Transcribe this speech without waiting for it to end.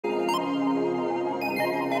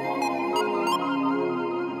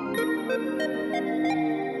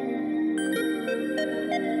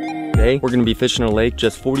today we're gonna be fishing a lake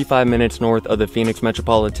just 45 minutes north of the Phoenix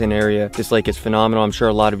metropolitan area. This lake is phenomenal. I'm sure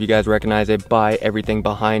a lot of you guys recognize it by everything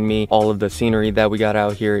behind me, all of the scenery that we got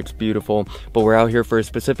out here. It's beautiful, but we're out here for a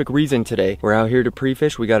specific reason today. We're out here to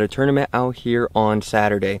pre-fish. We got a tournament out here on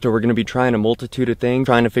Saturday, so we're gonna be trying a multitude of things,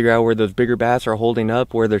 trying to figure out where those bigger bass are holding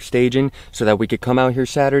up, where they're staging, so that we could come out here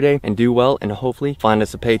Saturday and do well and hopefully find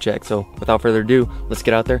us a paycheck. So without further ado, let's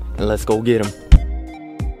get out there and let's go get them.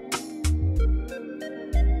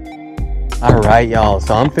 All right, y'all,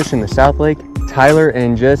 so I'm fishing the South Lake. Tyler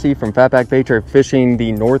and Jesse from Fatback Baits are fishing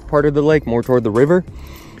the north part of the lake, more toward the river.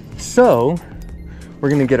 So we're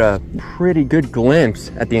gonna get a pretty good glimpse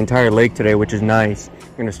at the entire lake today, which is nice.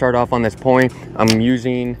 We're gonna start off on this point. I'm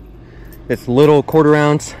using this little 1/4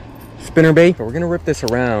 ounce spinner bait. We're gonna rip this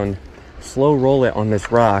around, slow roll it on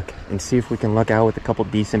this rock, and see if we can luck out with a couple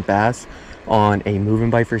decent bass on a moving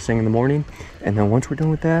bite first thing in the morning. And then once we're done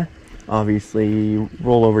with that, obviously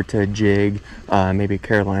roll over to a jig, maybe a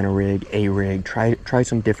Carolina rig, a rig, try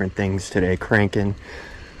some different things today, cranking,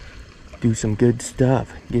 do some good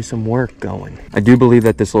stuff, get some work going. I do believe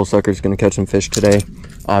that this little sucker is going to catch some fish today.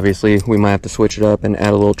 Obviously we might have to switch it up and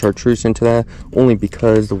add a little chartreuse into that, only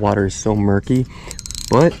because the water is so murky.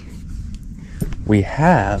 But we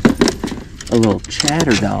have a little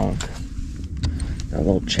chatter dog, a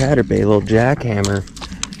little chatterbait, a little jackhammer.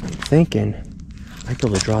 I'm thinking I might be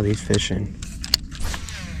able to draw these fish in.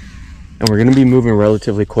 And we're gonna be moving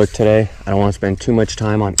relatively quick today. I don't want to spend too much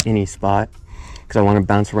time on any spot because I want to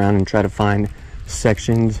bounce around and try to find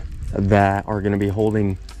sections that are gonna be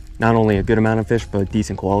holding not only a good amount of fish, but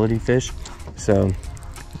decent quality fish. So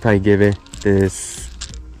I'll probably give it this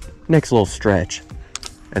next little stretch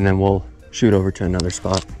and then we'll shoot over to another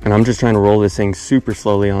spot. And I'm just trying to roll this thing super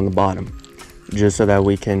slowly on the bottom, just so that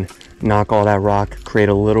we can knock all that rock, create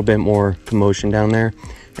a little bit more commotion down there,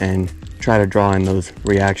 and try to draw in those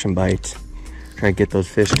reaction bites. Try to get those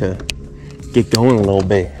fish to get going a little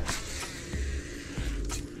bit.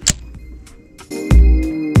 I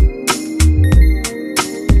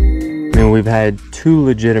mean, we've had 2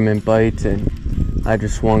 legitimate bites and I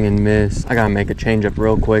just swung and missed. I gotta make a change up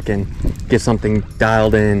real quick and get something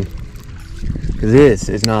dialed in. This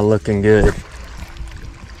is not looking good.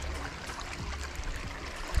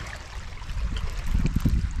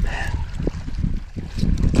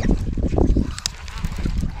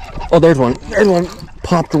 Oh, there's one,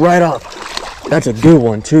 popped right off. That's a good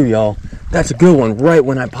one too, y'all. That's a good one, right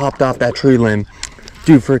when I popped off that tree limb.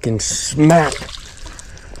 Dude freaking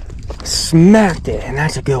smacked it, and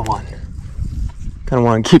that's a good one. Kind of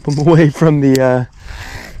want to keep him away from the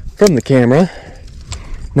camera.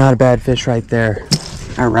 Not a bad fish right there.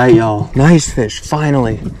 All right, y'all, nice fish,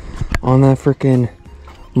 finally. On that freaking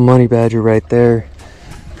money badger right there.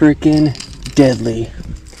 Freaking deadly.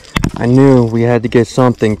 I knew we had to get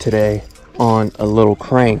something today on a little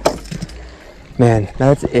crank. Man,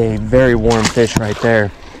 that's a very warm fish right there.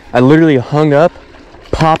 I literally hung up,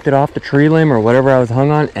 popped it off the tree limb or whatever I was hung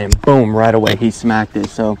on, and boom, right away he smacked it.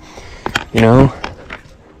 So, you know,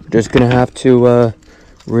 just gonna have to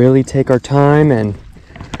really take our time and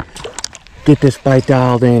get this bite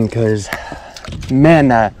dialed in, because man,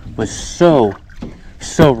 that was so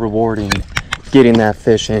rewarding getting that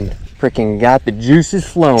fish in. Freaking got the juices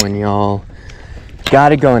flowing, y'all.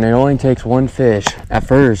 Got it going. It only takes 1 fish. At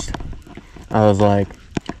first I was like,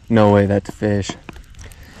 no way that's a fish,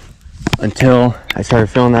 until I started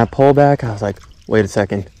feeling that pullback. I was like, wait a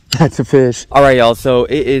second, that's a fish. All right, y'all, so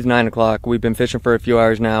it is 9 o'clock. We've been fishing for a few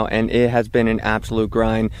hours now and it has been an absolute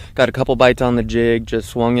grind. Got a couple bites on the jig, just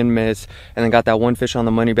swung and missed, and then got that 1 fish on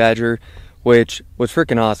the money badger, which was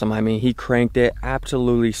freaking awesome. I mean, he cranked it,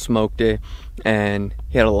 absolutely smoked it, and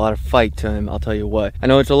he had a lot of fight to him, I'll tell you what. I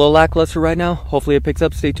know it's a little lackluster right now. Hopefully it picks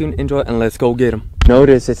up. Stay tuned, enjoy, and let's go get him.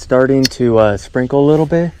 Notice it's starting to sprinkle a little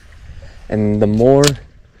bit, and the more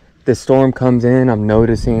this storm comes in, I'm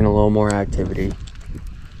noticing a little more activity.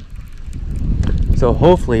 So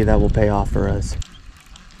hopefully that will pay off for us.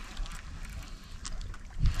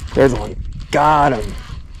 There's one. Got him.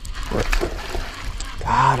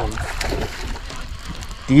 Got him.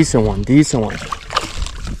 Decent one, decent one.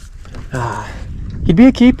 He'd be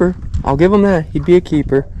a keeper. I'll give him that. He'd be a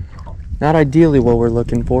keeper. Not ideally what we're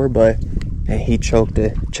looking for, but hey, he choked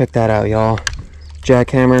it. Check that out, y'all.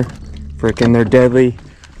 Jackhammer. Freaking, they're deadly.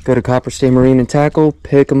 Go to Copper State Marine and Tackle.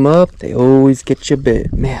 Pick them up. They always get you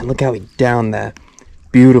bit. Man, look how he downed that.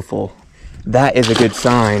 Beautiful. That is a good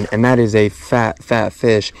sign, and that is a fat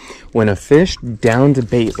fish. When a fish downs a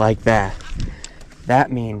bait like that,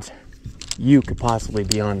 that means you could possibly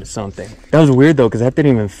be onto something. That was weird though, because that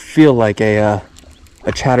didn't even feel like a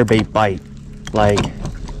chatterbait bite. Like,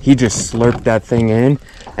 he just slurped that thing in.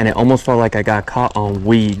 and it almost felt like I got caught on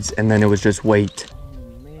weeds, and then it was just weight.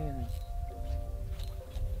 Oh, man.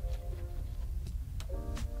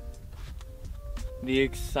 The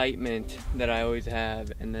excitement that I always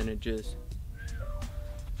have, and then it just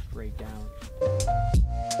straight down.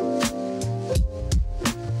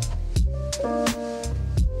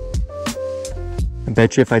 I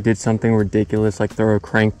bet you if I did something ridiculous like throw a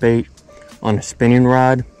crankbait on a spinning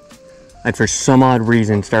rod, I'd for some odd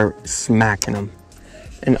reason start smacking them.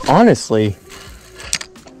 And honestly,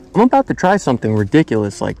 I'm about to try something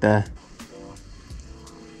ridiculous like that.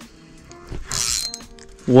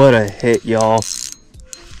 What a hit, y'all.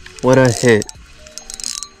 What a hit.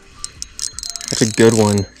 That's a good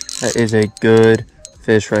one. That is a good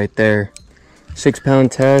fish right there. 6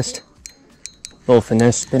 pound test. Little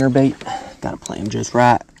finesse spinnerbait. Gotta play him just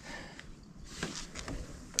right.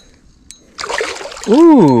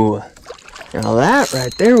 Ooh. Now that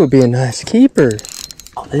right there would be a nice keeper.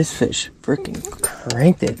 Oh, this fish freaking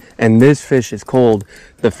cranked it. And this fish is cold.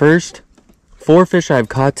 The first 4 fish I've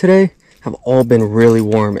caught today have all been really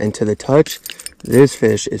warm. And to the touch, this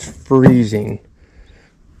fish is freezing.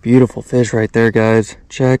 Beautiful fish right there, guys.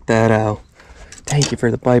 Check that out. Thank you for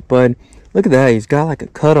the bite, bud. Look at that. He's got like a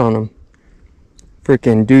cut on him.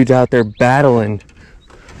 Freaking dude's out there battling.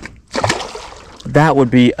 That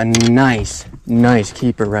would be a nice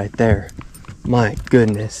keeper right there. My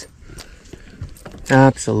goodness.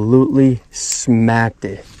 Absolutely smacked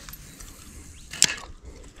it.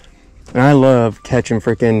 And I love catching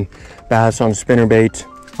freaking bass on spinnerbaits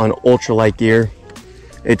on ultralight gear.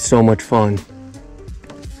 It's so much fun.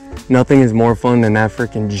 Nothing is more fun than that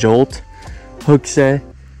freaking jolt, hook set,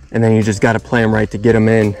 and then you just got to play them right to get them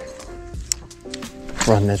in.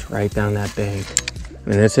 Run this right down that bank. I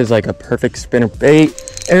mean, this is like a perfect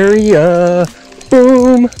spinnerbait area.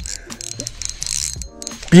 Boom.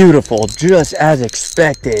 Beautiful, just as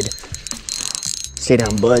expected. Stay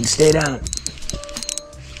down, bud, stay down.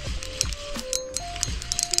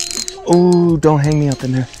 Ooh, don't hang me up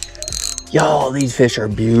in there. Y'all, these fish are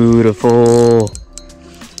beautiful.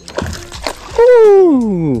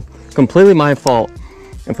 Ooh, completely my fault.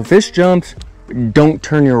 If a fish jumps, don't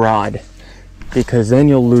turn your rod, because then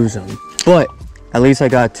you'll lose them. But at least I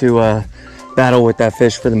got to battle with that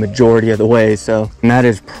fish for the majority of the way. So, and that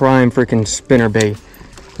is prime freaking spinnerbait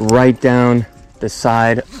right down the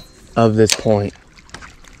side of this point.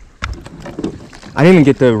 I didn't even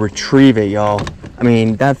get to retrieve it, y'all. I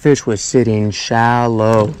mean, that fish was sitting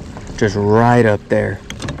shallow, just right up there.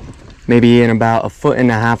 Maybe in about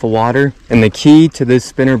 1.5 feet of water. And the key to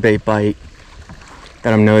this spinnerbait bite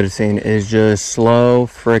that I'm noticing is just slow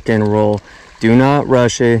frickin' roll. Do not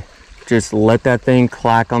rush it. Just let that thing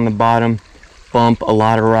clack on the bottom, bump a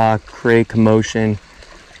lot of rock, create commotion.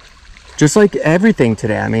 Just like everything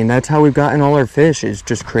today. I mean, that's how we've gotten all our fish, is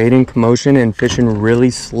just creating commotion and fishing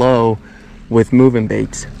really slow with moving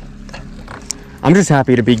baits. I'm just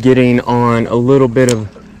happy to be getting on a little bit of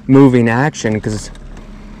moving action, because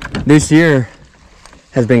this year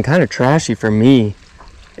has been kind of trashy for me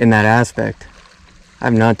in that aspect.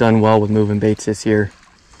 I've not done well with moving baits this year.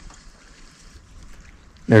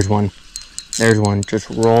 There's one. There's one, just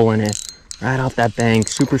rolling it right off that bank,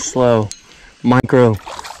 super slow. Micro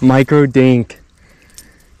dink.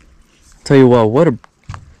 Tell you what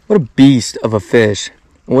a beast of a fish.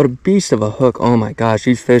 What a beast of a hook. Oh my gosh,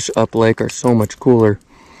 these fish up lake are so much cooler.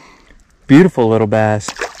 Beautiful little bass.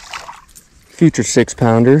 Future 6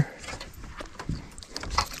 pounder.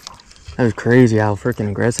 That was crazy how freaking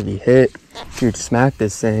aggressive he hit. Dude smacked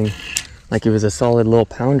this thing like it was a solid little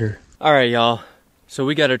pounder. All right, y'all. So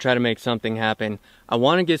we got to try to make something happen. I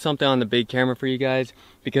want to get something on the big camera for you guys,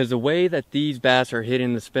 because the way that these bass are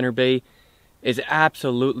hitting the spinnerbait is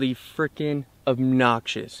absolutely freaking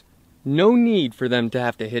obnoxious. No need for them to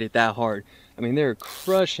have to hit it that hard. I mean, they're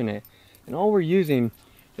crushing it. And all we're using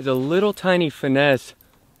is a little tiny finesse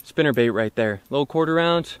spinnerbait right there. Little 1/4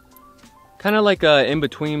 ounce. Kind of like a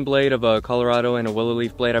in-between blade of a Colorado and a willow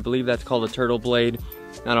leaf blade. I believe that's called a turtle blade.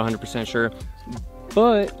 Not 100% sure.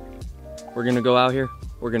 But we're gonna go out here.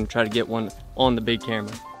 We're gonna try to get one on the big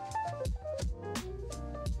camera.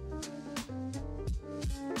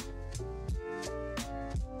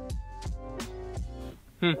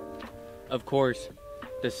 Of course,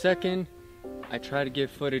 the second I try to get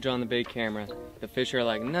footage on the big camera, the fish are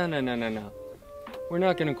like, no. We're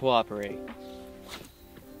not gonna cooperate.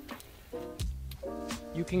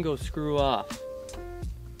 You can go screw off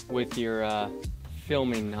with your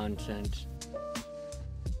filming nonsense.